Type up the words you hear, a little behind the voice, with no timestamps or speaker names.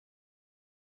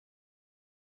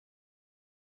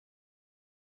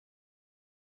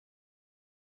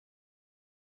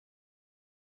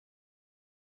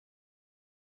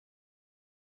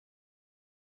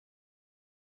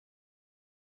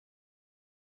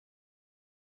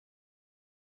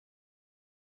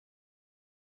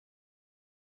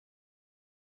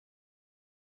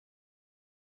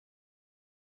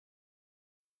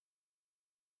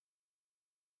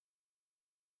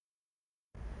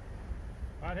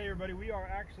Hey everybody, we are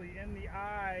actually in the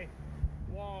eye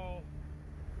wall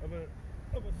of a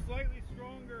slightly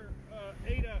stronger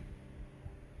Eta.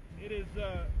 It is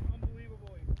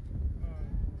unbelievably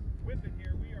whipping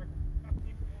here. We are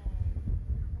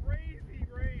crazy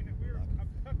rain. I'm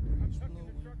tucking the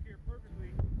truck here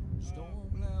perfectly.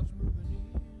 Storm clouds moving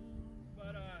in.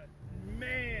 But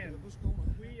man,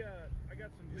 I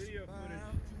got some video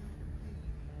footage.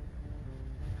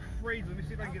 Crazy. Let me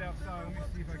see if I can get outside. Let me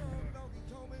see if I can.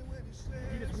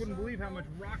 You just wouldn't believe how much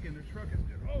rocking the truck is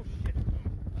doing. Oh shit!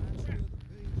 Oh, crap.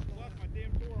 Lost my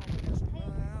damn door on.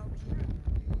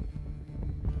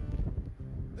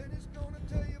 Then it's gonna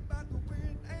tell you about the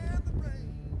wind and the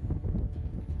rain.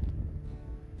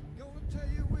 Gonna tell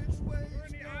you which way. We're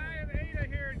in the eye of Eta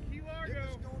here in Key Largo.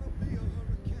 It's gonna be a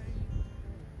hurricane.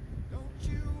 Don't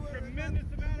you worry.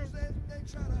 Tremendous amount of they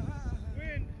try to hide.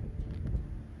 wind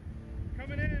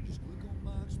coming in. Just click on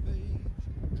Mike's page.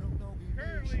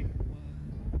 Currently,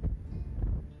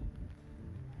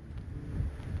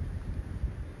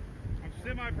 I'm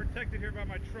semi-protected here by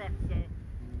my truck, so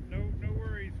no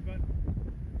worries. But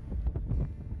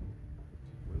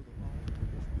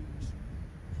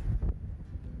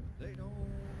they don't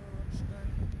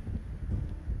understand.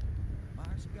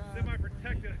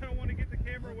 semi-protected. I don't want to get the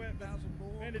camera wet.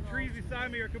 And the trees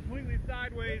beside me are completely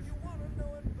sideways. You want to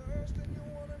know it first, and you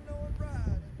want to know it right,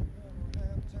 and you want to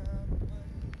have time to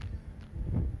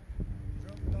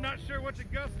wait. I'm not sure what the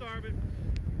gusts are, but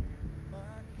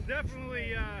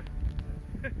definitely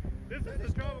this is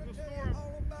a tropical storm.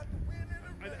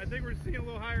 I think we're seeing a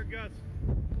little higher gusts.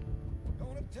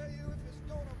 Gonna tell you if it's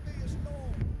gonna be a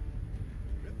storm,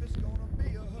 if it's gonna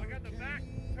be a hurricane. I got the back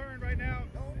turned right now,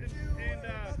 and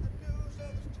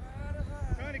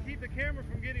trying to keep the camera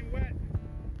from getting wet.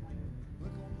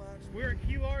 We're in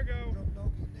Key Largo.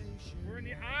 We're in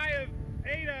the eye of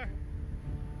Eta.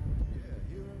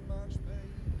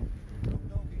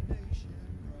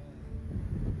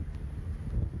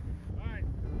 Alright.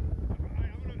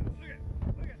 I'm gonna look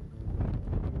at.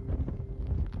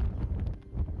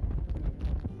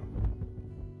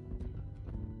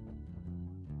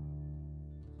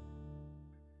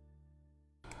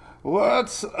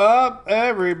 What's up,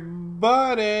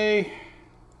 everybody?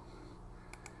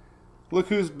 Look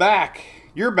who's back.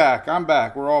 You're back. I'm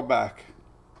back. We're all back.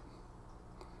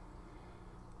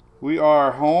 We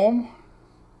are home,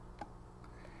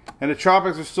 and the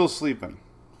Tropics are still sleeping.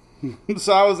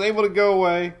 So I was able to go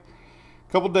away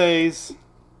a couple days.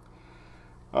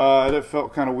 It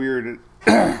felt kind of weird.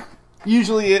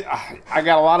 Usually, I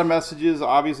got a lot of messages.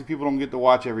 Obviously, people don't get to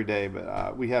watch every day,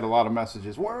 but we had a lot of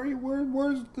messages.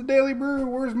 Where's the Daily Brew?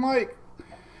 Where's Mike?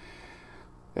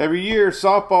 Every year,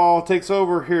 softball takes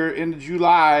over here in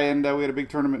July, and we had a big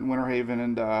tournament in Winter Haven,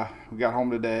 and we got home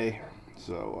today.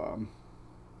 So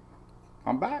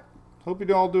I'm back. Hope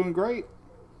you're all doing great.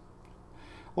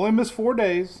 Only missed 4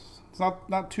 days. It's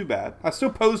not too bad. I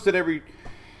still post it every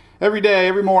day,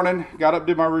 every morning. Got up,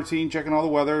 did my routine, checking all the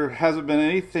weather. Hasn't been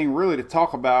anything really to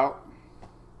talk about.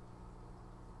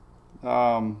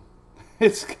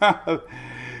 It's kind of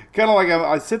like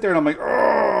I sit there and I'm like,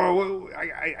 oh,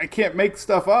 I can't make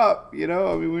stuff up, you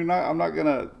know. I mean, I'm not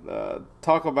gonna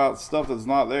talk about stuff that's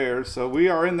not there. So we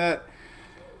are in that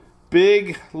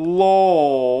big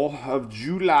lull of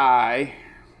July.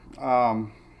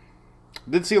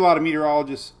 Did see a lot of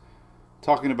meteorologists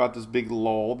talking about this big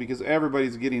lull because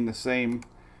everybody's getting the same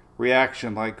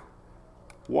reaction. Like,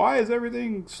 why is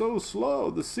everything so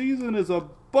slow? The season is a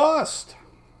bust.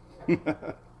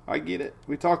 I get it.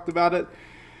 We talked about it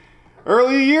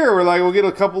early year. We're like, we'll get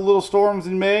a couple little storms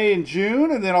in May and June,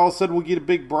 and then all of a sudden we'll get a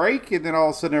big break, and then all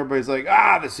of a sudden everybody's like,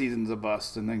 the season's a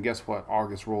bust. And then guess what?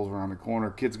 August rolls around the corner.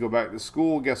 Kids go back to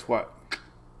school. Guess what?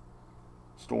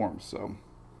 Storms. So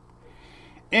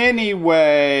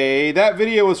anyway, that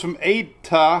video was from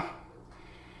Eta.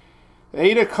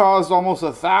 Eta caused almost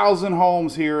 1,000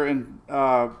 homes here in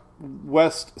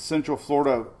west central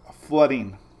Florida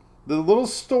flooding. The little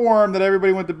storm that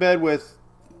everybody went to bed with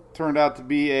turned out to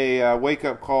be a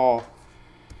wake-up call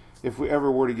if we ever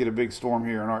were to get a big storm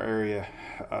here in our area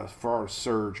as far as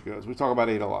surge goes. We talk about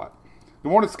Eta a lot. Good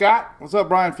morning, Scott. What's up,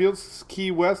 Brian Fields?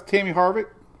 Key West. Tammy Harvick.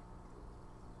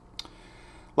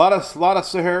 A lot of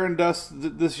Saharan dust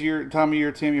this year, time of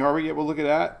year, Tammy Harvick. Yeah, well, look at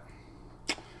that.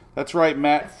 That's right,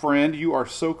 Matt Friend. You are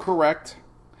so correct.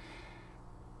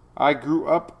 I grew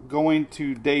up going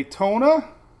to Daytona,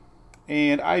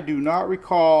 and I do not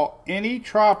recall any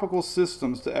tropical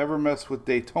systems to ever mess with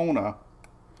Daytona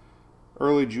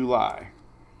early July.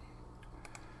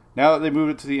 Now that they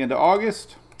moved it to the end of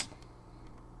August,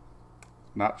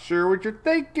 not sure what you're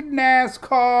thinking,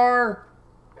 NASCAR.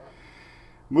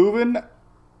 Moving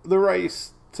the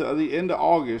race to the end of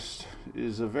August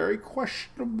is a very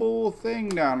questionable thing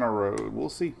down the road. We'll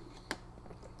see.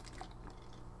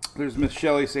 There's Miss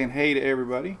Shelley saying hey to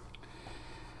everybody.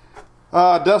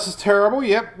 Dust is terrible.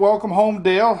 Yep. Welcome home,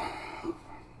 Dale.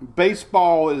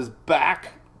 Baseball is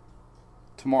back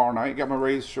tomorrow night. Got my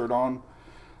Rays shirt on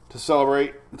to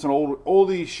celebrate. It's an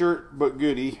oldie shirt, but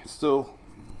goodie. Still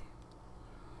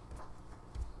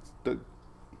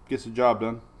gets the job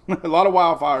done. A lot of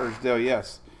wildfires, Dale.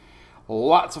 Yes.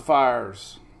 Lots of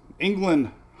fires.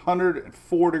 England,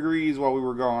 104 degrees while we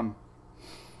were gone.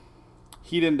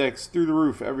 Heat index through the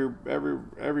roof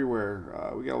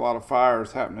everywhere. We got a lot of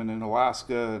fires happening in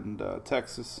Alaska and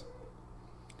Texas.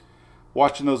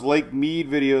 Watching those Lake Mead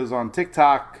videos on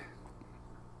TikTok.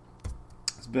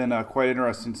 It's been quite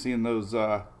interesting seeing those,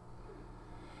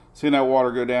 seeing that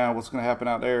water go down. What's going to happen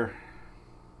out there?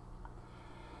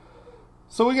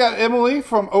 So we got Emily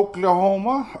from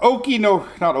Oklahoma. Okie,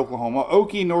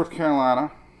 North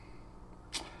Carolina.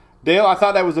 Dale, I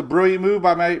thought that was a brilliant move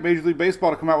by Major League Baseball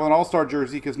to come out with an All-Star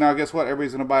jersey, because now guess what?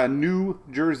 Everybody's going to buy a new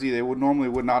jersey they would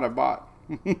not have bought.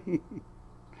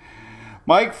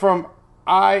 Mike from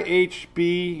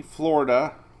IHB,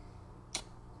 Florida.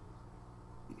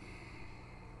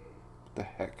 What the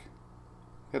heck?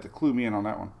 You have to clue me in on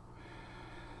that one.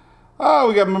 Oh,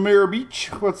 we got Mamira Beach.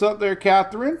 What's up there,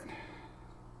 Catherine?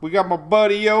 We got my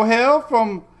buddy Yohel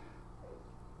from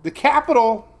the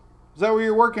Capitol. Is that where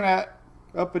you're working at?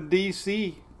 Up in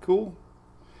D.C. Cool.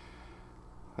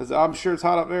 I'm sure it's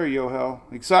hot up there, Yohel.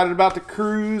 Excited about the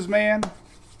cruise, man?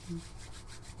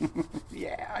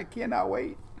 Yeah, I cannot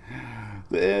wait.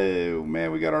 Oh,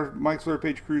 man, we got our Mike's Lawyer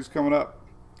Page cruise coming up.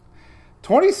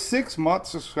 26-month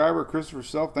subscriber, Christopher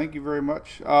Self. Thank you very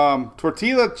much.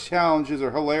 Tortilla challenges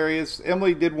are hilarious.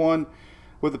 Emily did one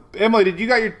with Emily, did you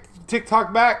got your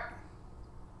TikTok back?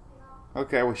 Yeah.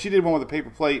 Okay, well, she did one with a paper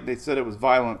plate. They said it was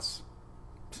violence.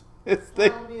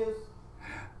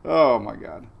 Oh my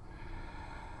God.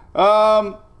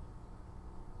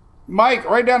 Mike,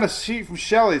 write down a sheet from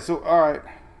Shelley. So, all right.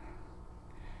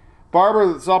 Barbara,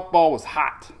 the softball was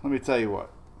hot. Let me tell you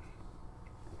what.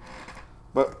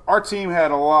 But our team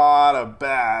had a lot of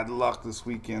bad luck this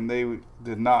weekend. They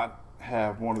did not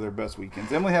have one of their best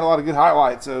weekends. Emily had a lot of good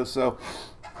highlights, though, so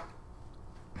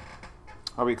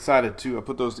I'll be excited to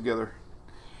put those together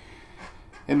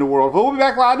in the world. But we'll be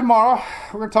back live tomorrow.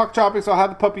 We're going to talk Tropics. I'll have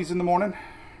the puppies in the morning.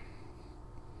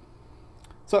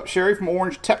 What's up, Sherry from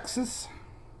Orange, Texas?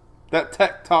 That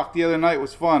tech talk the other night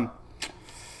was fun.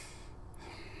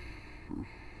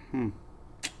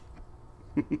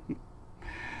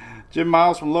 Jim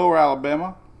Miles from Lower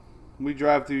Alabama. We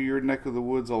drive through your neck of the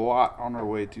woods a lot on our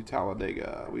way to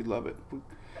Talladega. We love it.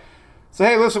 So,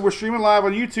 hey, listen, we're streaming live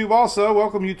on YouTube also.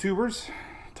 Welcome, YouTubers.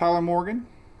 Tyler Morgan.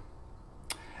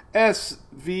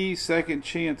 SV Second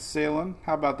Chance Sailing.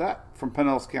 How about that? From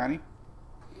Pinellas County.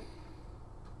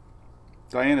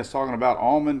 Diana's talking about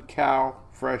almond cow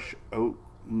fresh oat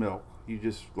milk. You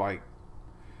just like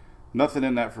nothing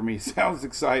in that for me. Sounds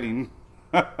exciting.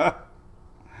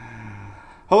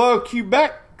 Hello,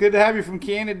 Quebec. Good to have you from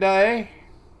Canada, eh?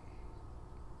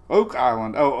 Oak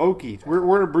Island. Oh, Okie.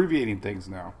 We're abbreviating things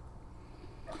now.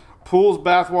 Pools,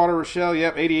 bathwater, Rochelle.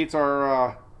 Yep, 88's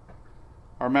our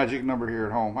magic number here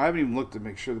at home. I haven't even looked to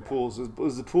make sure the pool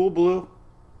is the pool blue?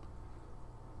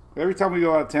 Every time we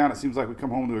go out of town, it seems like we come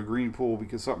home to a green pool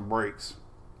because something breaks.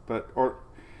 Or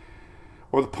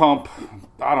the pump.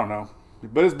 I don't know.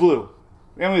 But it's blue.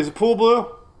 Emily, is the pool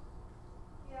blue?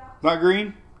 Yeah. Not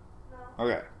green? No.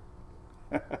 Okay.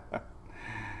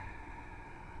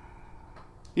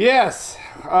 Yes.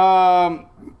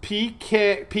 P.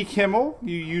 Kimmel,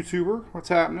 you YouTuber. What's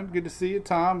happening? Good to see you,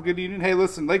 Tom. Good evening. Hey,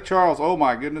 listen, Lake Charles. Oh,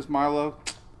 my goodness, Milo.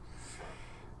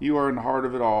 You are in the heart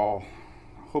of it all.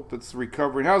 Hope it's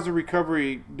recovering. How's the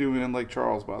recovery doing in Lake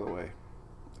Charles, by the way?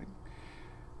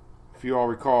 If you all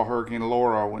recall, Hurricane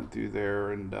Laura went through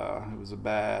there, and it was a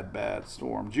bad, bad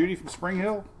storm. Judy from Spring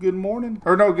Hill, good morning.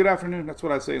 Or no, good afternoon. That's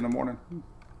what I say in the morning.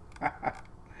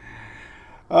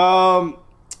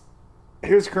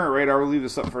 Here's the current radar. We'll leave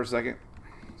this up for a second.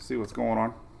 See what's going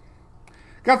on.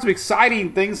 Got some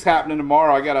exciting things happening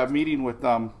tomorrow. I got a meeting with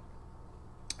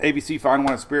ABC Fine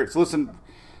Wine and Spirits. Listen,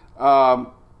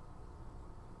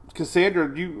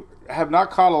 Cassandra, you have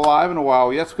not caught a live in a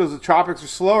while. Yes, because the tropics are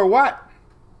slow or what?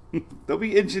 They'll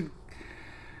be inching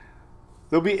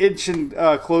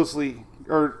closely,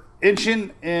 or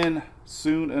inching in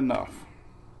soon enough.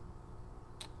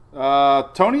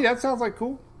 Tony, that sounds like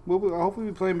cool. We'll hopefully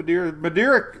be playing Madeira.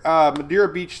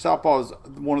 Madeira Beach softball is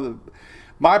one of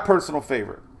my personal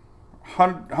favorite.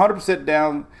 100%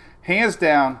 down, hands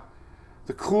down,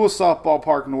 the coolest softball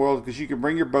park in the world because you can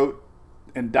bring your boat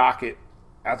and dock it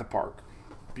at the park.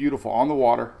 Beautiful, on the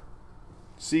water.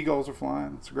 Seagulls are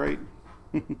flying. It's great.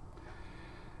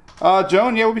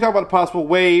 Joan, yeah, we'll be talking about a possible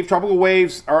wave. Tropical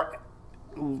waves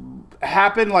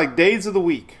happen like days of the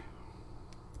week.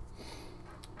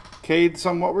 Cade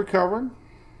somewhat recovering.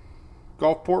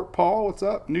 Gulfport Paul, what's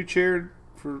up? New chair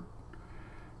for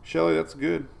Shelly, that's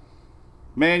good.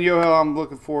 Man, Yohel, I'm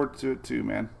looking forward to it too,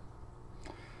 man.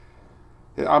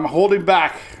 I'm holding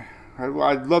back.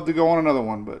 I'd love to go on another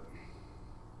one, but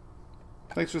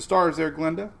thanks for the stars there,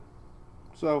 Glenda.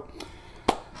 So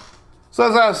as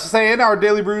I was saying, our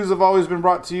daily brews have always been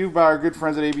brought to you by our good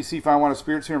friends at ABC Fine Wine and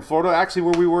Spirits here in Florida. Actually,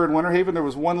 where we were in Winter Haven, there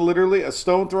was one literally a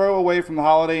stone throw away from the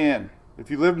Holiday Inn.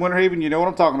 If you live in Winter Haven, you know what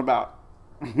I'm talking about.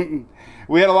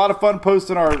 We had a lot of fun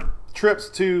posting our trips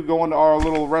to going to our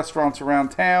little restaurants around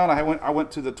town. I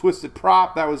went to the Twisted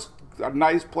Prop. That was a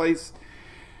nice place.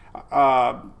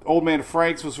 Old Man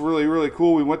Frank's was really, really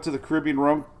cool. We went to the Caribbean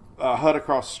Rum Hut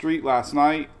across the street last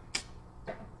night.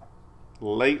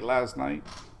 Late last night.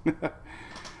 Where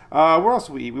else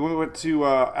did we eat? We went to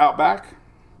Outback,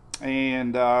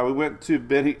 and we went to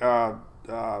Benny.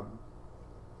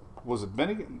 Was it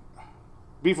Benny?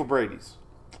 Beef O'Brady's.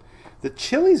 The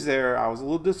Chili's there, I was a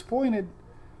little disappointed.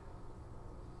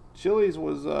 Chili's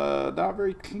was not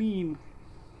very clean.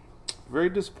 Very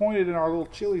disappointed in our little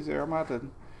Chili's there. I'm going to have to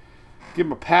give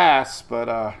them a pass, but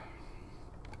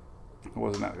it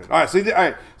wasn't that good. All right, so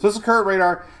this is Current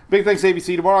Radar. Big thanks to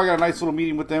ABC. Tomorrow I got a nice little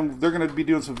meeting with them. They're going to be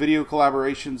doing some video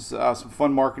collaborations, some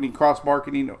fun marketing,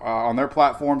 cross-marketing on their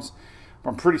platforms.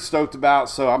 I'm pretty stoked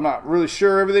about, so I'm not really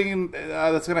sure everything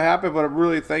that's going to happen, but I'm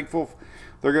really thankful.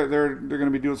 They're going to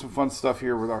be doing some fun stuff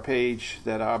here with our page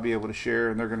that I'll be able to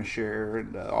share, and they're going to share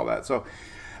and all that. So,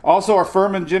 also our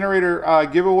Furman generator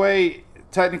giveaway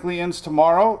technically ends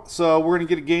tomorrow. So we're going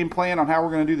to get a game plan on how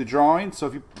we're going to do the drawing. So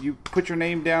if you put your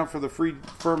name down for the free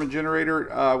Furman generator,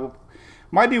 we'll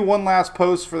might do one last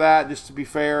post for that just to be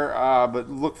fair. But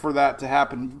look for that to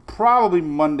happen probably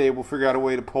Monday. We'll figure out a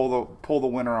way to pull the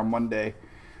winner on Monday.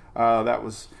 That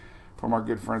was from our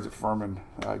good friends at Furman,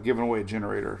 giving away a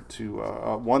generator to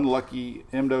one lucky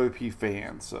MWP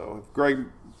fan. So, Greg,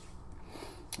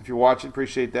 if you're watching,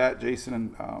 appreciate that. Jason,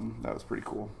 and that was pretty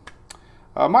cool.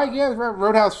 Mike, yeah, the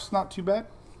Roadhouse is not too bad.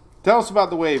 Tell us about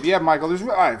the wave. Yeah, Michael, all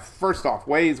right, first off,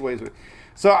 waves.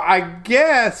 So, I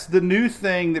guess the new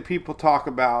thing that people talk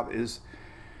about is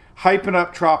hyping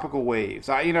up tropical waves.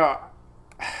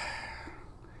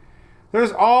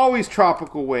 There's always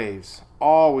tropical waves.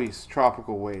 Always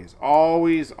tropical waves.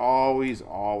 Always.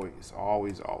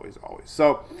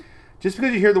 So, just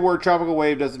because you hear the word tropical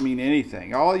wave doesn't mean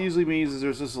anything. All it usually means is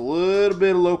there's just a little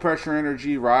bit of low pressure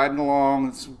energy riding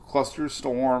along, some cluster of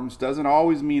storms. Doesn't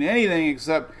always mean anything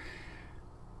except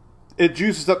it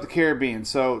juices up the Caribbean.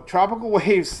 So, tropical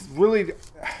waves really...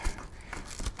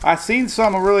 I've seen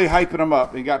some really hyping them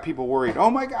up and got people worried.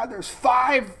 Oh my God, there's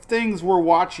 5 things we're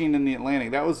watching in the Atlantic.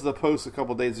 That was the post a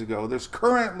couple days ago. There's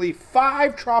currently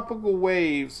 5 tropical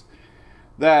waves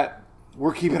that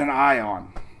we're keeping an eye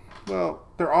on. Well,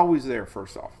 they're always there,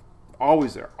 first off.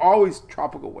 Always there. Always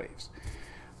tropical waves.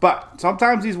 But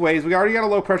sometimes these waves, we already got a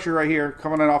low pressure right here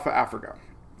coming in off of Africa.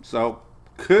 So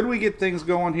could we get things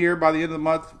going here by the end of the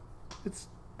month?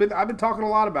 I've been talking a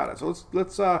lot about it. So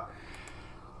let's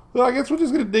well, I guess we're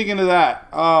just going to dig into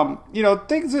that.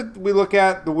 Things that we look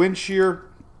at, the wind shear.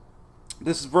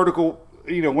 This is vertical,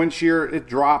 wind shear. It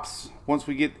drops once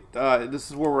we get, this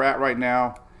is where we're at right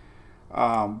now.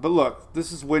 But look,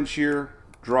 this is wind shear,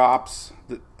 drops,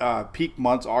 the peak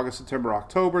months, August, September,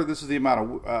 October. This is the amount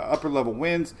of upper level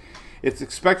winds. It's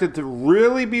expected to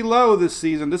really be low this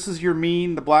season. This is your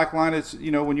mean. The black line is,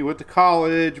 when you went to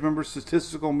college, remember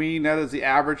statistical mean, that is the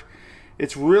average.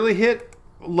 It's really hit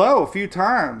low a few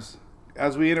times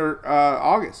as we enter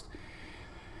August.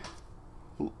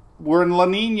 We're in La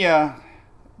Nina.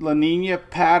 La Nina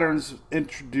patterns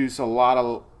introduce a lot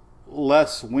of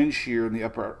less wind shear in the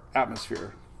upper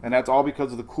atmosphere, and that's all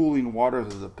because of the cooling waters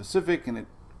of the Pacific and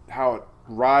how it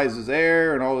rises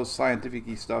air and all this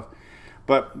scientific-y stuff.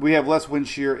 But we have less wind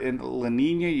shear in La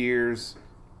Nina years,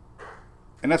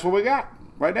 and that's what we got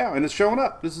right now, and it's showing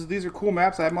up. These are cool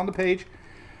maps. I have them on the page.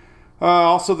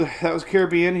 Also, that was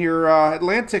Caribbean here.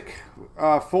 Atlantic,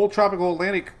 full tropical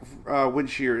Atlantic wind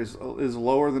shear is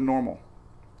lower than normal.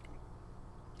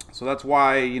 So that's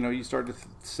why you start to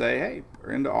say, hey,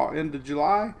 we're into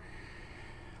July.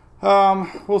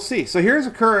 We'll see. So here's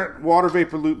a current water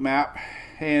vapor loop map,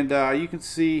 and you can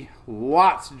see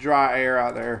lots of dry air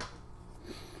out there.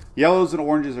 Yellows and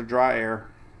oranges are dry air.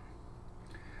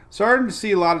 Starting to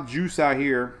see a lot of juice out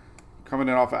here coming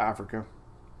in off of Africa.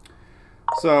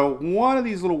 So one of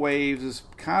these little waves is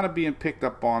kind of being picked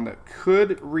up on that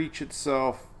could reach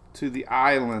itself to the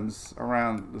islands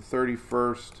around the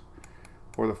 31st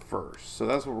or the 1st. So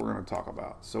that's what we're going to talk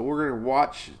about. So we're going to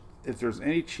watch if there's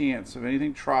any chance of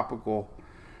anything tropical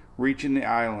reaching the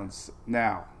islands.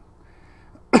 Now,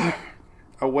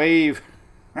 a wave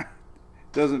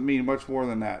doesn't mean much more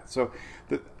than that. So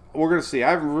we're going to see.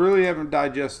 I really haven't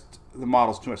digested the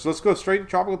models too much. So let's go straight to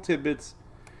Tropical Tidbits.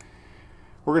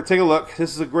 We're going to take a look.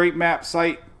 This is a great map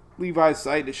site, Levi's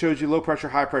site, that shows you low pressure,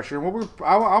 high pressure. And what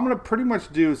I'm going to pretty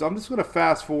much do is I'm just going to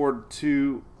fast forward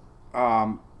to,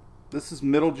 this is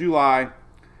middle July.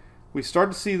 We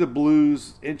start to see the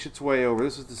blues inch its way over.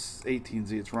 This is the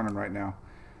 18Z. It's running right now.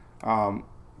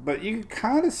 But you can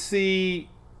kind of see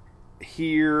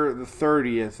here the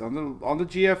 30th on the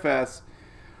GFS,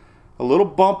 a little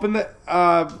bump in the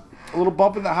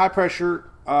high pressure,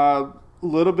 a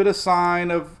little bit of sign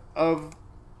of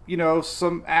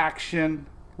some action,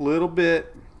 a little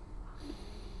bit.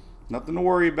 Nothing to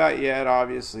worry about yet,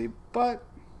 obviously, but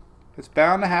it's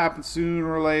bound to happen sooner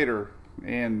or later.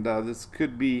 And this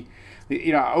could be,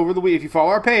 over the week, if you follow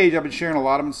our page, I've been sharing a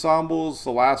lot of ensembles.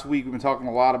 The last week we've been talking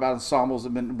a lot about ensembles that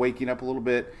have been waking up a little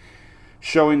bit,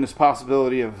 showing this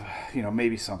possibility of,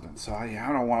 maybe something. So I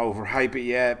don't want to overhype it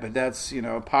yet, but that's,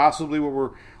 possibly what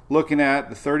we're looking at,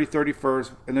 the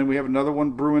 31st. And then we have another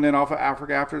one brewing in off of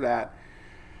Africa after that.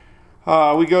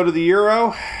 We go to the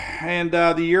Euro, and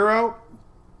the Euro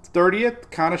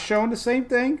 30th, kind of showing the same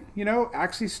thing.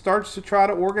 Actually starts to try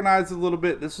to organize a little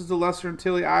bit. This is the Lesser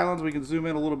Antilles Islands. We can zoom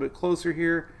in a little bit closer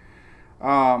here. We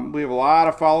have a lot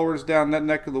of followers down that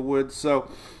neck of the woods. So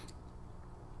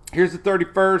here's the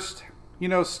 31st.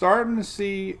 Starting to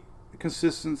see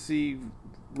consistency,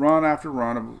 run after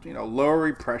run of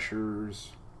lower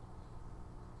pressures.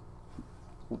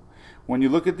 When you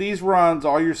look at these runs,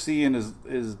 all you're seeing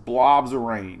is blobs of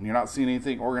rain. You're not seeing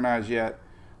anything organized yet.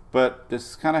 But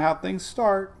this is kind of how things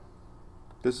start.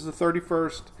 This is the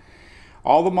 31st.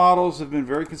 All the models have been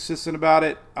very consistent about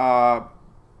it.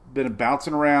 Been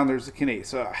bouncing around. There's the Canadian.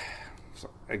 So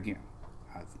again,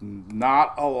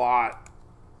 not a lot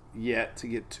yet to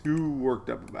get too worked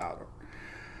up about.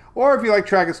 Or if you like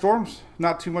tracking storms,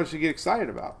 not too much to get excited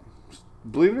about.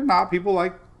 Believe it or not, people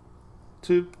like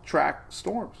to track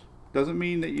storms. Doesn't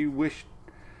mean that you wish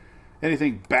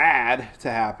anything bad to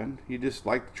happen. You just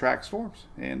like to track storms.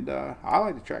 And I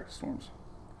like to track storms.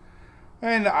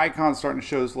 And the icon's starting to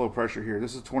show this low pressure here.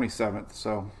 This is 27th.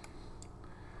 So,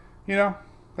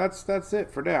 that's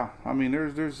it for now. I mean,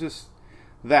 there's just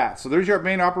that. So there's your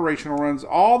main operational runs.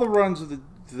 All the runs of the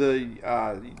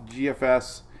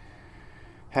GFS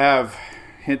have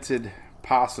hinted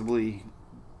possibly,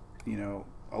 a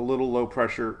little low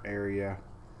pressure area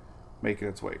making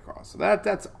its way across. So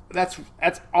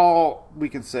that's all we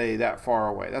can say that far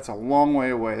away. That's a long way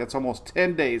away. That's almost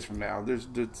 10 days from now.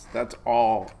 That's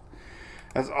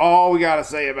all we got to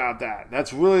say about that.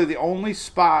 That's really the only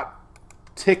spot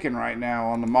ticking right now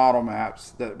on the model maps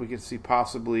that we can see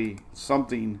possibly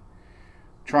something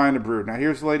trying to brew. Now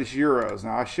here's the latest Euros.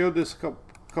 Now I showed this a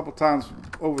couple times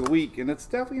over the week, and it's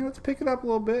definitely it's picking up a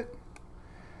little bit.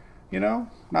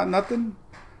 Not nothing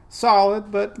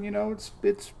solid, but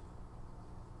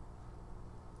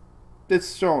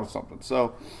it's showing something.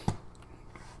 So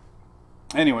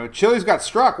anyway, Chile's got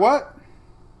struck. What?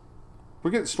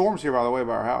 We're getting storms here, by the way,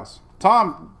 by our house.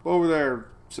 Tom over there,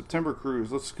 September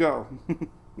cruise. Let's go.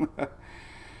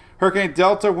 Hurricane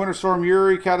Delta, Winter Storm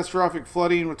Uri, catastrophic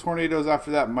flooding with tornadoes after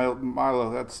that.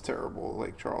 Milo, that's terrible.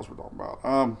 Lake Charles we're talking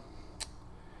about.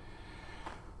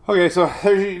 Okay, so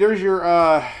there's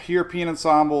your European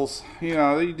ensembles.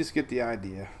 You just get the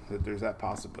idea that there's that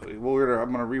possibility. I'm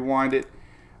going to rewind it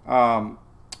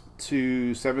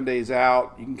to 7 days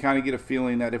out. You can kind of get a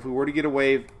feeling that if we were to get a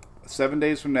wave 7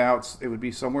 days from now, it would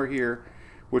be somewhere here,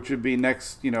 which would be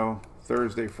next,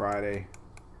 Thursday, Friday.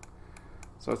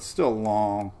 So it's still a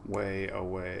long way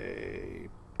away.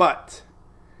 But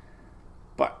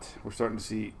we're starting to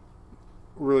see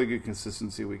really good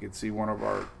consistency. We could see one of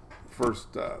our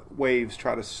first waves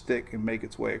try to stick and make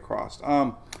its way across.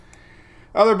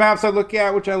 Other maps I look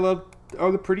at, which I love,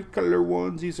 are the pretty color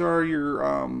ones. These are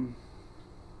your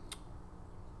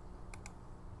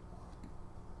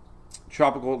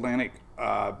tropical Atlantic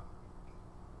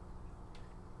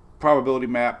probability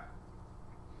map.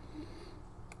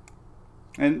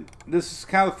 And this is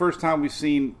kind of the first time we've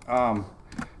seen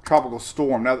tropical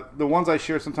storm. Now, the ones I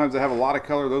share sometimes that have a lot of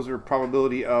color, those are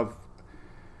probability of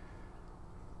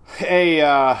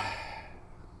a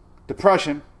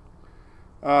depression.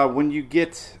 When you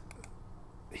get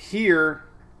here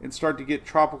and start to get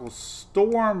tropical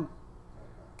storm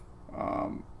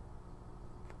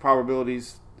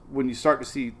probabilities, when you start to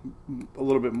see a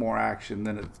little bit more action,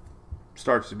 then it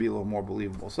starts to be a little more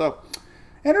believable. So,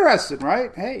 interesting,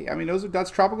 right? Hey, I mean,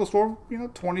 that's tropical storm,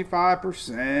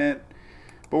 25%,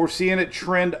 but we're seeing it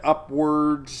trend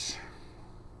upwards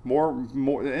more,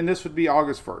 and this would be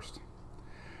August 1st.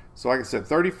 So, like I said,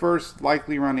 31st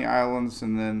likely around the islands,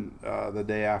 and then the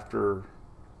day after,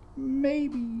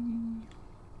 maybe.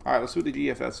 All right, let's see what the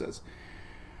GFS says.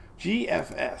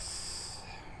 GFS.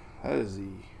 That is the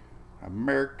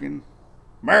America.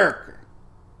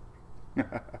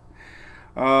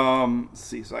 Let's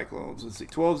see, cyclones. Let's see,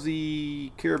 12's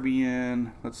the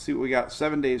Caribbean. Let's see what we got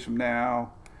 7 days from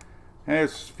now. And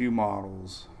there's a few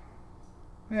models.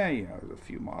 Yeah, there's a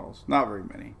few models. Not very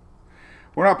many.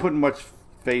 We're not putting much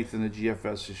faith in the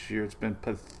GFS this year. It's been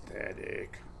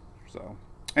pathetic. So,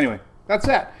 anyway, that's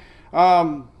that.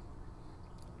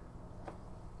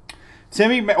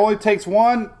 Timmy only takes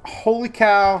one. Holy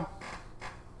cow.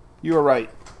 You are right.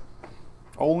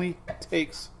 Only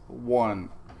takes one.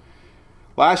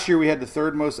 Last year we had the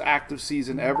third most active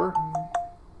season ever.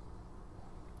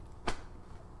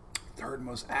 Third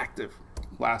most active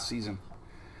last season.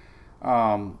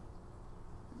 And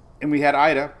we had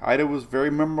Ida. Ida was very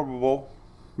memorable.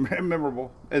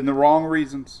 Memorable. And the wrong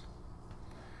reasons.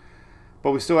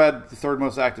 But we still had the third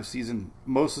most active season.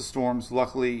 Most of the storms,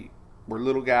 luckily, were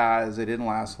little guys. They didn't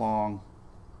last long.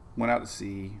 Went out to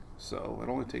sea. So it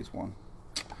only takes one.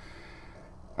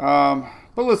 But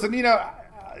listen, I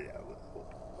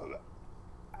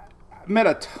met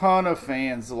a ton of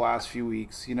fans the last few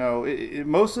weeks.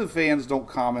 Most of the fans don't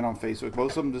comment on Facebook.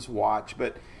 Most of them just watch.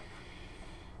 But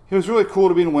it was really cool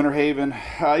to be in Winter Haven.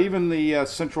 Even the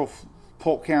Central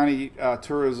Polk County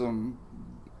Tourism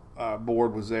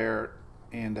Board was there.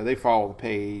 And they follow the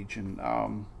page.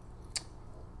 And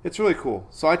it's really cool.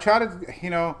 So I try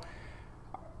to,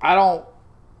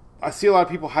 I see a lot of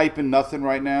people hyping nothing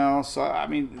right now. So, I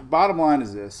mean, bottom line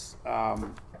is this.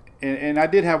 And I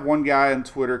did have one guy on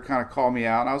Twitter kind of call me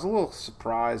out. And I was a little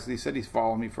surprised. He said he's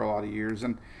followed me for a lot of years.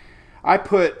 And I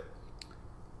put,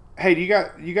 hey, you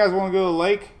guys want to go to the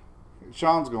lake?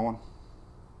 Sean's going.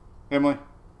 Emily?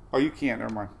 Oh, you can't.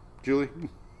 Never mind. Julie?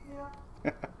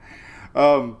 Yeah.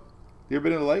 You ever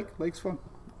been to the lake? Lake's fun.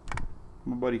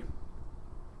 My buddy.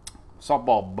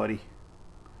 Softball buddy.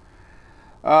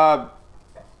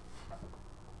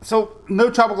 So,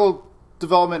 no tropical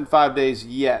development in 5 days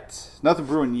yet. Nothing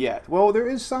brewing yet. Well, there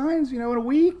is signs, in a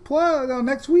week plus,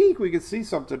 next week we could see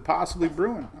something possibly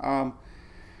brewing.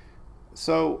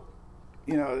 So,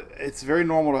 it's very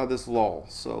normal to have this lull.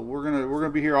 So we're gonna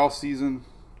be here all season.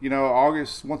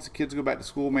 August, once the kids go back to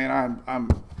school, man,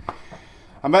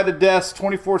 I'm at the desk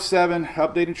 24/7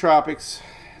 updating Tropics.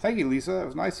 Thank you, Lisa. That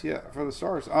was nice. Yeah, for the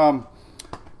stars.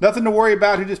 Nothing to worry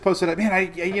about. Who just posted that? Man,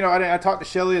 I talked to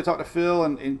Shelly, I talked to Phil,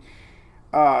 and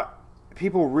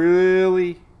people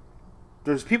really.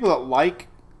 There's people that like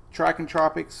tracking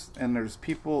Tropics, and there's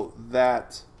people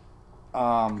that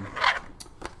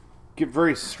get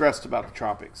very stressed about the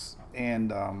Tropics.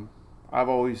 And I've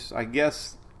always, I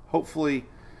guess, hopefully,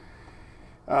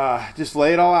 just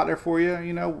lay it all out there for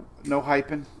you. No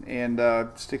hyping, and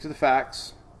stick to the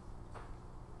facts.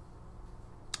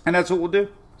 And that's what we'll do.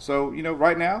 So,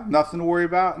 right now, nothing to worry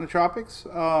about in the Tropics.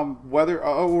 Weather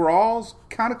overall's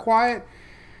kind of quiet.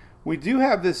 We do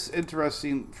have this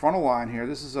interesting frontal line here.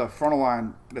 This is a frontal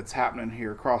line that's happening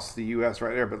here across the U.S.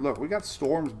 right there. But look, we got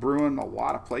storms brewing a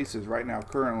lot of places right now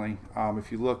currently.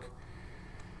 If you look.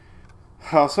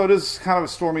 So it is kind of a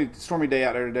stormy day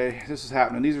out there today. This is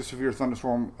happening. These are severe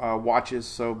thunderstorm watches.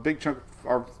 So big chunk of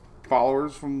our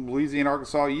followers from Louisiana,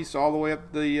 Arkansas, east all the way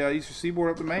up the eastern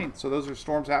seaboard up to Maine. So those are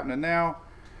storms happening now.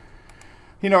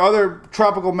 Other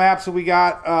tropical maps that we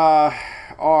got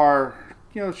are,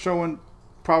 showing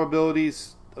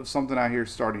probabilities of something out here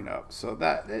starting up. So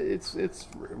that it's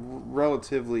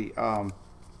relatively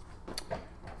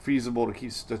feasible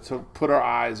to put our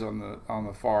eyes on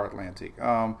the far Atlantic.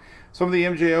 Some of the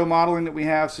MJO modeling that we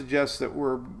have suggests that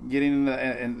we're getting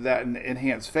in that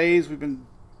enhanced phase. We've been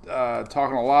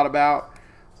talking a lot about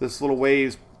this little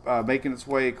waves making its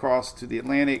way across to the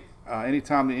Atlantic.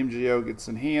 Anytime the MJO gets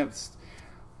enhanced,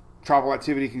 tropical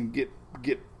activity can get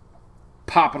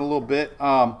popping a little bit.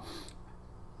 So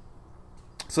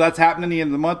that's happening at the end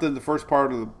of the month, in the first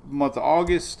part of the month of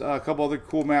August. A couple other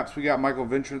cool maps. We got Michael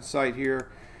Ventrance site here.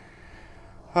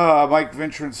 Mike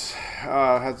Ventrance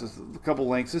has a couple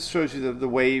links. This shows you the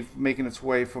wave making its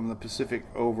way from the Pacific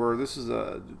over. This is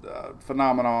a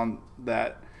phenomenon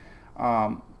that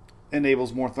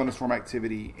enables more thunderstorm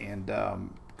activity and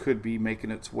could be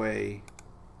making its way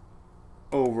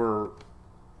over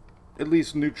at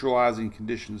least neutralizing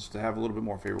conditions to have a little bit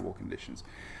more favorable conditions.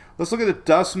 Let's look at the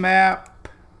dust map.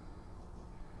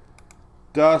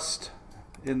 Dust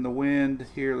in the wind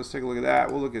here. Let's take a look at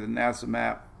that. We'll look at the NASA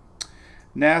map.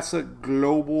 NASA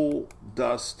global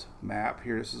dust map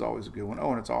here. This is always a good one.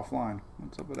 Oh, and it's offline.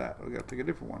 What's up with that? We got to pick a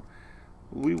different one.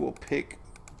 We will pick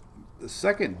the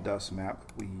second dust map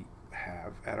we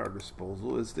have at our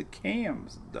disposal is the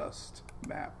CAMS dust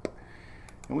map,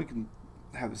 and we can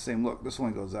have the same look. This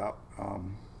one goes out a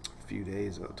few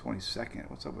days, 22nd.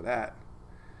 What's up with that?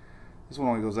 This one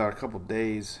only goes out a couple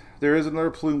days. There is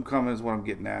another plume coming is what I'm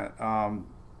getting at.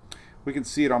 We can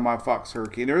see it on my Fox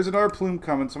Hurricane. There is another plume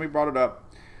coming. Somebody brought it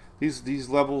up. These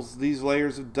levels, these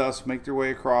layers of dust make their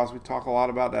way across. We talk a lot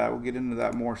about that. We'll get into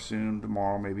that more soon,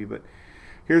 tomorrow maybe. But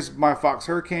here's my Fox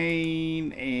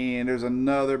Hurricane, and there's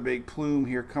another big plume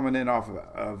here coming in off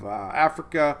of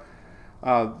Africa.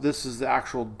 This is the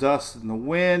actual dust in the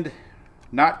wind,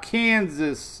 not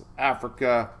Kansas,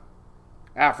 Africa.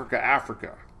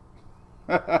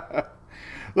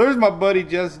 There's my buddy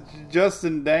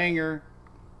Justin Danger.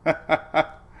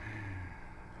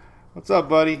 What's up,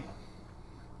 buddy?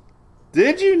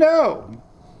 Did you know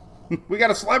we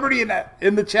got a celebrity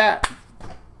in the chat?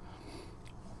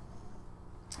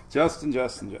 Justin,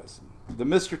 the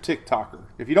Mr. TikToker.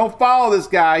 If you don't follow this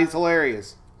guy, he's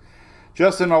hilarious.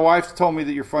 Justin, my wife told me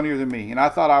that you're funnier than me, and I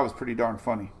thought I was pretty darn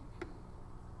funny.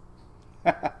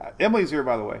 Emily's here,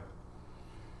 by the way.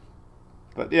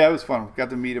 But yeah, it was fun. Got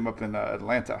to meet him up in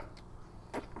Atlanta.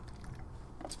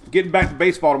 Getting back to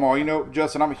baseball tomorrow. You know,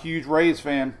 Justin, I'm a huge Rays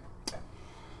fan.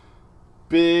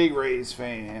 Big Rays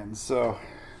fan. So,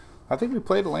 I think we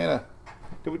played Atlanta.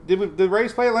 Did the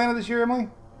Rays play Atlanta this year, Emily? No.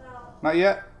 Not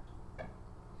yet?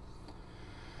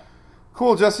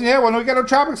 Cool, Justin. Yeah, well, we got our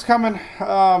Tropics coming.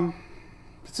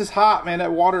 It's just hot, man.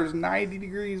 That water is 90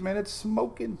 degrees, man. It's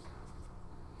smoking.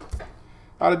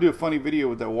 I ought to do a funny video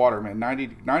with that water, man.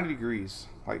 90 degrees.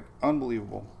 Like,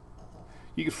 unbelievable.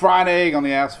 You can fry an egg on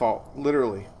the asphalt,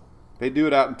 literally. They do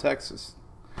it out in Texas.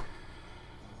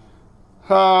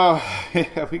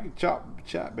 Yeah, we can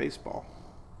chat baseball.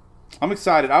 I'm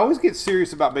excited. I always get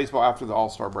serious about baseball after the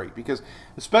All-Star break because,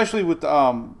 especially with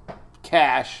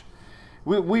Cash,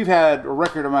 we've had a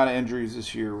record amount of injuries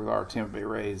this year with our Tampa Bay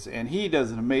Rays, and he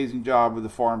does an amazing job with the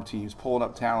farm teams, pulling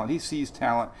up talent. He sees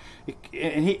talent,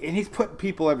 and he's putting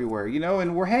people everywhere, you know.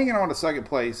 And we're hanging on to second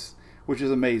place, which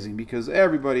is amazing because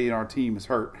everybody in our team is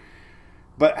hurt.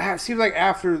 But it seems like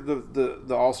after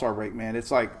the All-Star break, man,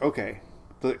 it's like, okay,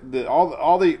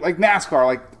 all the like NASCAR,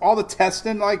 like all the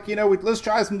testing, like, you know, let's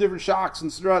try some different shocks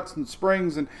and struts and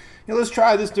springs, and, you know, let's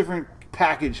try this different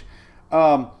package.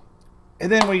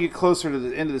 And then when you get closer to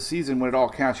the end of the season, when it all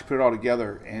counts, you put it all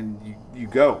together and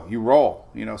you roll,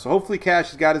 you know. So hopefully Cash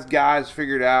has got his guys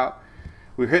figured out.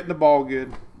 We're hitting the ball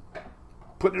good,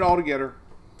 putting it all together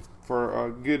for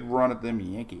a good run at them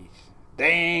Yankees.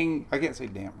 Dang. I can't say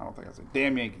damn. I don't think I say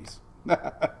damn Yankees.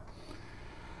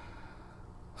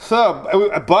 So,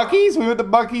 Buc-ee's? We went to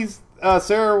Buc-ee's.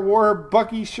 Sarah wore her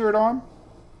Buc-ee's shirt on.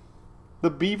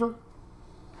 The Beaver.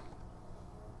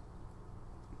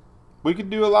 We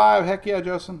could do a live. Heck yeah,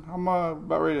 Justin. I'm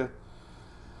about ready to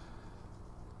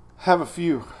have a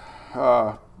few.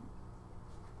 That's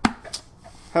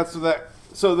that.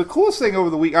 So the coolest thing over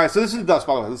the week. All right, so this is the dust,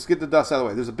 by the way. Let's get the dust out of the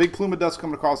way. There's a big plume of dust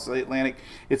coming across the Atlantic.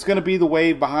 It's going to be the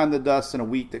wave behind the dust in a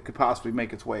week that could possibly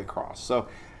make its way across. So,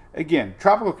 again,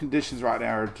 tropical conditions right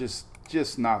now are just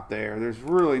not there. There's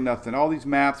really nothing. All these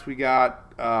maps we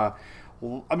got. I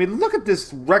mean, look at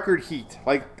this record heat.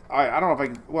 Like, I don't know if I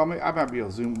can. Well, I might be able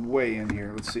to zoom way in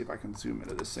here. Let's see if I can zoom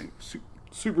into this thing.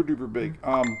 Super duper big.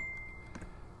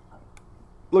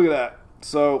 Look at that.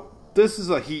 So this is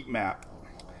a heat map,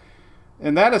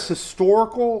 and that is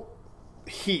historical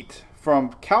heat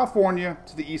from California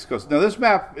to the East Coast. Now this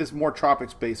map is more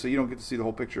tropics based, so you don't get to see the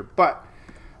whole picture. But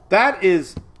that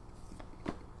is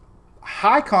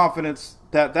high confidence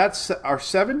that's our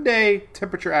 7-day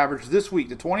temperature average this week,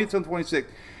 the 20th and 26th,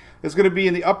 is going to be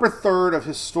in the upper third of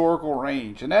historical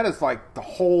range. And that is like the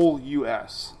whole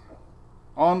U.S.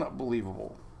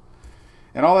 Unbelievable.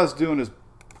 And all that's doing is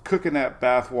cooking that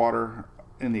bath water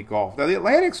in the Gulf. Now, the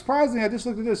Atlantic, surprisingly, I just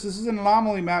looked at this. This is an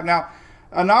anomaly map. Now,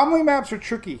 anomaly maps are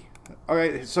tricky. All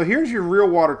right, so here's your real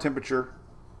water temperature.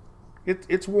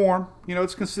 It's warm. You know,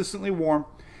 it's consistently warm.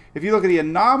 If you look at the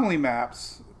anomaly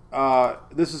maps,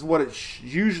 this is what it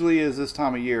usually is this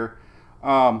time of year.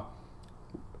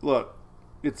 Look,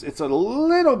 it's a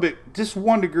little bit, just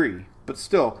 1 degree, but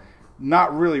still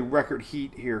not really record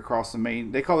heat here across the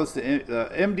main. They call this the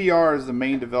MDR is the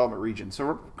main development region. So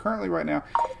we're currently right now.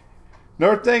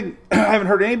 Another thing, I haven't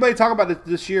heard anybody talk about it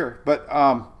this year, but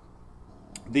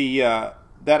that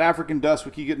African dust,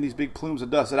 we keep getting these big plumes of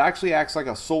dust. It actually acts like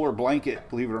a solar blanket,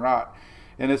 believe it or not.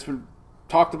 And it's been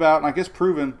talked about, and I guess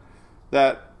proven,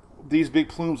 that these big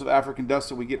plumes of African dust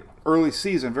that we get early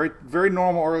season, very, very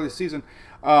normal early season,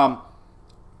 kind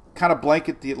of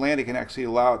blanket the Atlantic and actually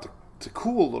allow it to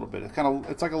cool a little bit.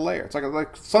 It's like a layer. It's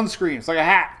like sunscreen. It's like a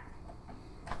hat.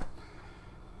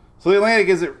 So the Atlantic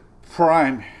isn't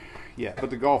prime yet, but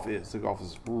the Gulf is. The Gulf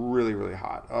is really, really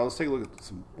hot. Let's take a look at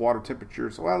some water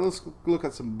temperatures. Well, let's look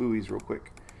at some buoys real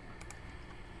quick.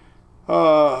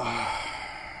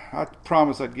 I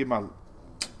promised I'd give my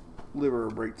liver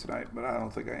a break tonight, but I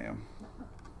don't think I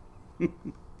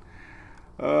am.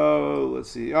 Let's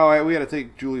see. Oh, we had to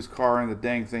take Julie's car, and the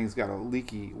dang thing's got a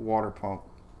leaky water pump.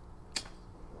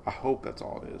 I hope that's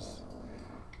all it is.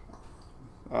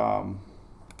 I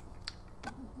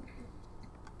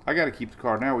got to keep the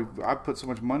car now. I put so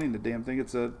much money in the damn thing.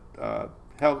 It's a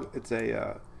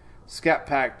Scat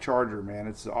Pack Charger, man.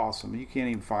 It's awesome. You can't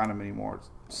even find them anymore. It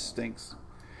stinks.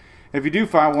 If you do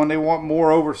find one, they want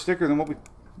more over sticker than what we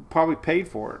probably paid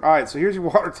for it. All right, so here's your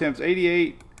water temps.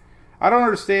 88. I don't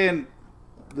understand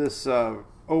this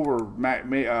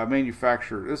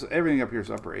manufacturer. Everything up here is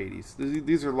upper 80s.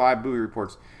 These are live buoy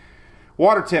reports.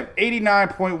 Water temp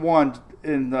 89.1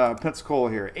 in Pensacola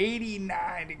here.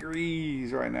 89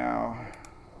 degrees right now.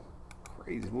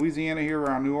 Crazy. Louisiana here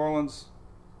around New Orleans.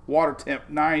 Water temp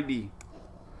 90.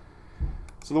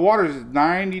 So the water is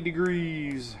 90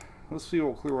 degrees. Let's see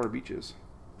what Clearwater Beach is.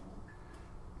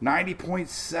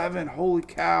 90.7. Holy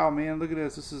cow, man! Look at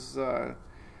this. This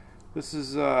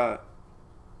is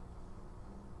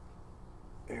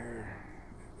air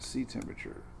sea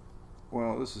temperature.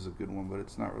 Well, this is a good one, but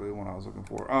it's not really the one I was looking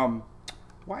for.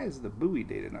 Why is the buoy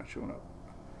data not showing up?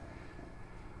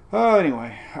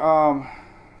 Anyway,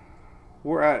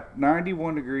 we're at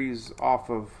 91 degrees off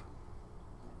of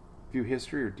view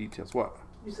history or details. What?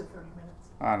 You said 30 minutes.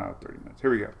 I know, 30 minutes.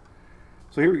 Here we go.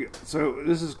 So here we go. So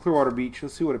this is Clearwater Beach.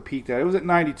 Let's see what it peaked at. It was at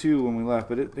 92 when we left,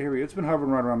 but here we go. It's been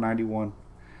hovering right around 91.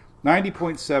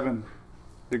 90.7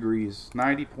 degrees.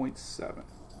 90.7.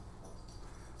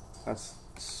 That's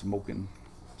smoking.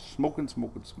 Smoking.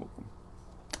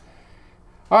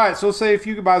 All right, so let's say a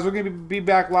few goodbyes. We're going to be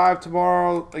back live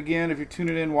tomorrow. Again, if you're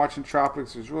tuning in, watching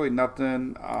Tropics, there's really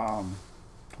nothing.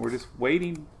 We're just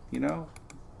waiting,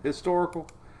 historical.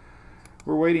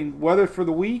 We're waiting. Weather for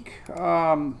the week.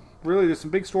 Really, there's some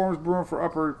big storms brewing for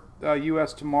upper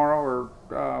U.S. tomorrow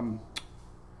or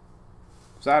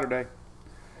Saturday.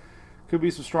 Could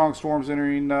be some strong storms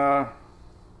entering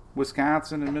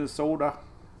Wisconsin and Minnesota.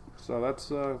 So that's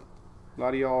a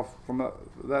lot of y'all from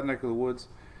that neck of the woods.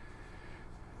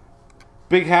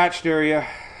 Big hatched area.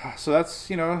 So that's,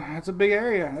 that's a big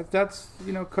area. That's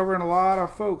covering a lot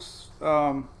of folks.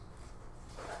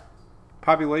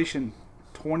 Population.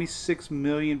 26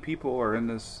 million people are in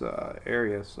this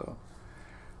area, so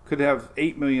could have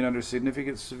 8 million under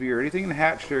significant severe. Anything in the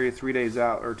hatched area 3 days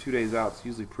out or 2 days out is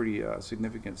usually pretty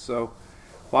significant. So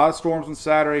a lot of storms on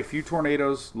Saturday, a few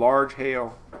tornadoes, large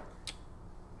hail.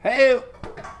 Hail!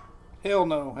 Hell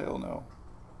no.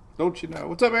 Don't you know?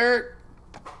 What's up, Eric?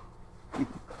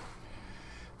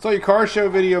 Saw your car show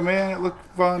video, man. It looked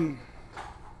fun.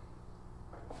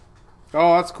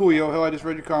 Oh, that's cool, yo. Hell, I just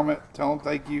read your comment. Tell him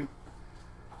thank you.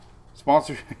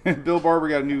 Sponsor Bill Barber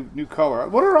got a new color.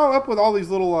 What are all up with all these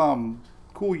little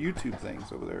cool YouTube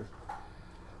things over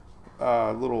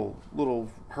there?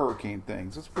 Little hurricane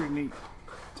things. That's pretty neat.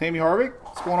 Tammy Harvick,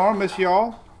 what's going on? Miss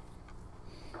y'all.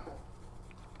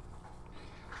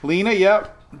 Lena,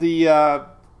 yep. The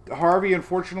Harvey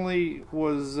unfortunately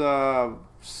was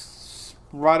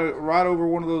right over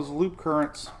one of those loop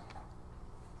currents.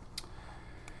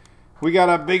 We got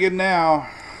a big one now.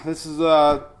 This is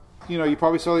you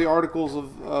probably saw the articles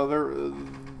of a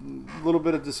little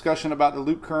bit of discussion about the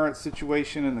loop current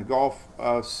situation in the Gulf,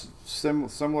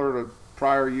 similar to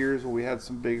prior years where we had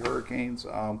some big hurricanes.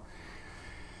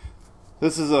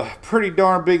 This is a pretty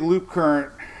darn big loop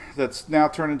current that's now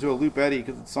turned into a loop eddy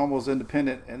because it's almost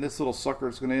independent, and this little sucker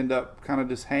is going to end up kind of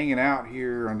just hanging out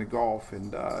here in the Gulf,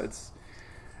 and it's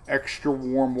extra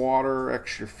warm water,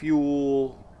 extra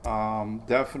fuel.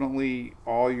 Definitely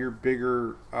all your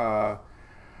bigger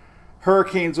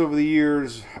hurricanes over the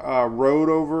years rode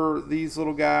over these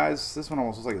little guys. This one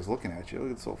almost looks like he's looking at you. Look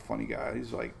at this little funny guy.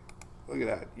 He's like, look at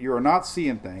that. You are not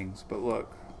seeing things, but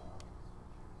look.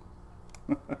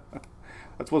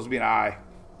 That's supposed to be an eye.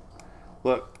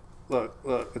 Look.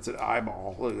 It's an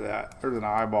eyeball. Look at that. There's an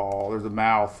eyeball. There's a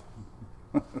mouth.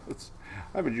 I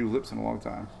haven't drew lips in a long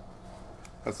time.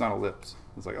 That's not a lips.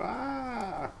 It's like,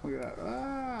 look at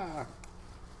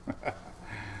that.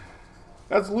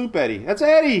 That's Loop Eddie. That's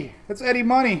Eddie. That's Eddie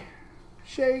Money.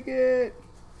 Shake it.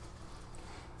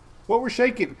 What was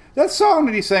shaking? That song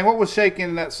that he sang, what was shaking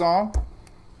in that song?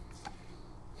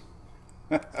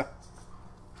 Huh?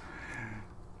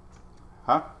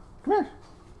 Come here.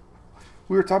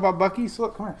 We were talking about Buc-ee's.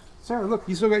 Look, come here. Sarah, look,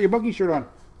 you still got your Buc-ee shirt on.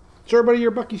 Show everybody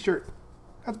your Buc-ee shirt.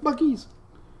 That's Buc-ee's.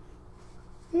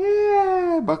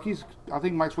 Yeah, Buc-ee's. I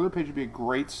think Mike's Weather Page would be a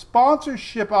great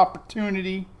sponsorship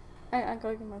opportunity. I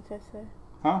go get my Tesla.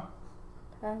 Huh?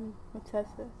 My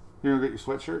Tesla. You're going to get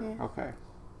your sweatshirt? Yeah. Okay.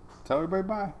 Tell everybody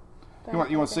bye. Bye.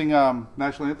 You want to sing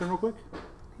National Anthem real quick?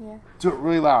 Yeah. Do it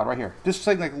really loud right here. Just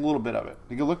sing like a little bit of it.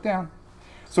 You can look down.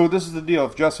 So this is the deal.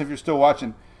 Justin, if you're still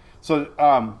watching. So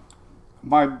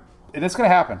and it's going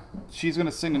to happen. She's going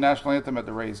to sing the National Anthem at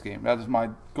the Rays game. That is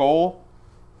my goal.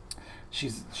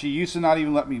 She used to not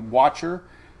even let me watch her.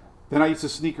 Then I used to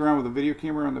sneak around with a video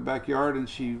camera in the backyard, and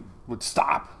she would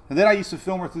stop. And then I used to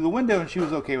film her through the window, and she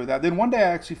was okay with that. Then one day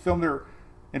I actually filmed her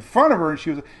in front of her, and she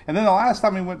was. And then the last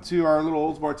time we went to our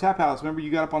little Oldsbar Tap House, remember you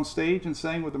got up on stage and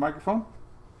sang with the microphone?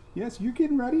 Yes, you're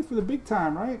getting ready for the big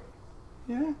time, right?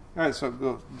 Yeah. All right, so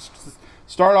go.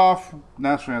 Start off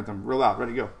National Anthem, real loud.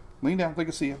 Ready, go. Lean down, they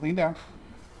can see you. Lean down.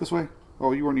 This way.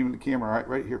 Oh, you weren't even in the camera. All right,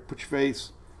 right here. Put your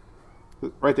face.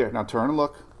 Right there. Now turn and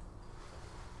look.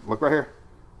 Look right here.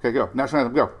 Okay, go. National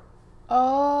Anthem, go.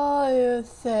 All you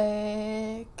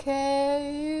say,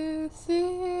 can you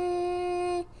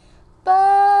see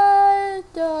by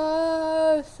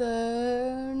the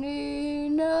sunny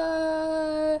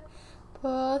night,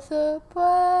 pass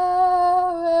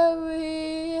upon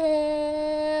every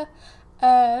hair,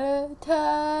 and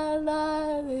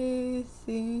lightly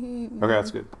sing. Okay,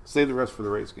 that's good. Save the rest for the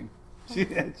race game. She's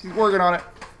working on it.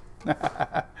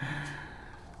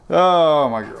 Oh,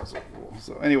 my girl's so cool.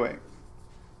 So anyway.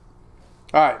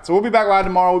 All right, so we'll be back live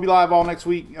tomorrow. We'll be live all next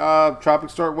week.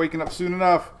 Tropics start waking up soon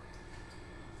enough.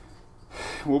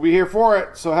 We'll be here for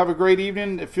it. So have a great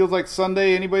evening. It feels like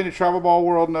Sunday. Anybody in the travel ball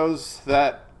world knows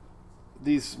that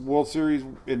these World Series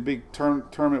and big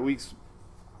tournament weeks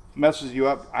messes you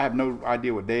up. I have no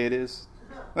idea what day it is.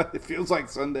 It feels like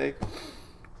Sunday,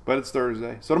 but it's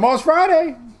Thursday. So tomorrow's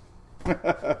Friday.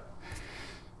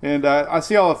 And I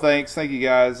see all the thanks. Thank you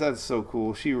guys. That's so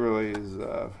cool. She really is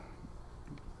a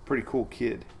pretty cool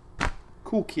kid.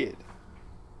 Cool kid.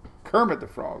 Kermit the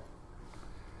Frog.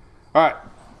 All right.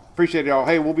 Appreciate it, y'all.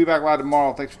 Hey, we'll be back live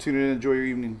tomorrow. Thanks for tuning in. Enjoy your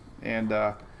evening. And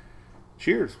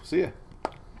cheers. See ya.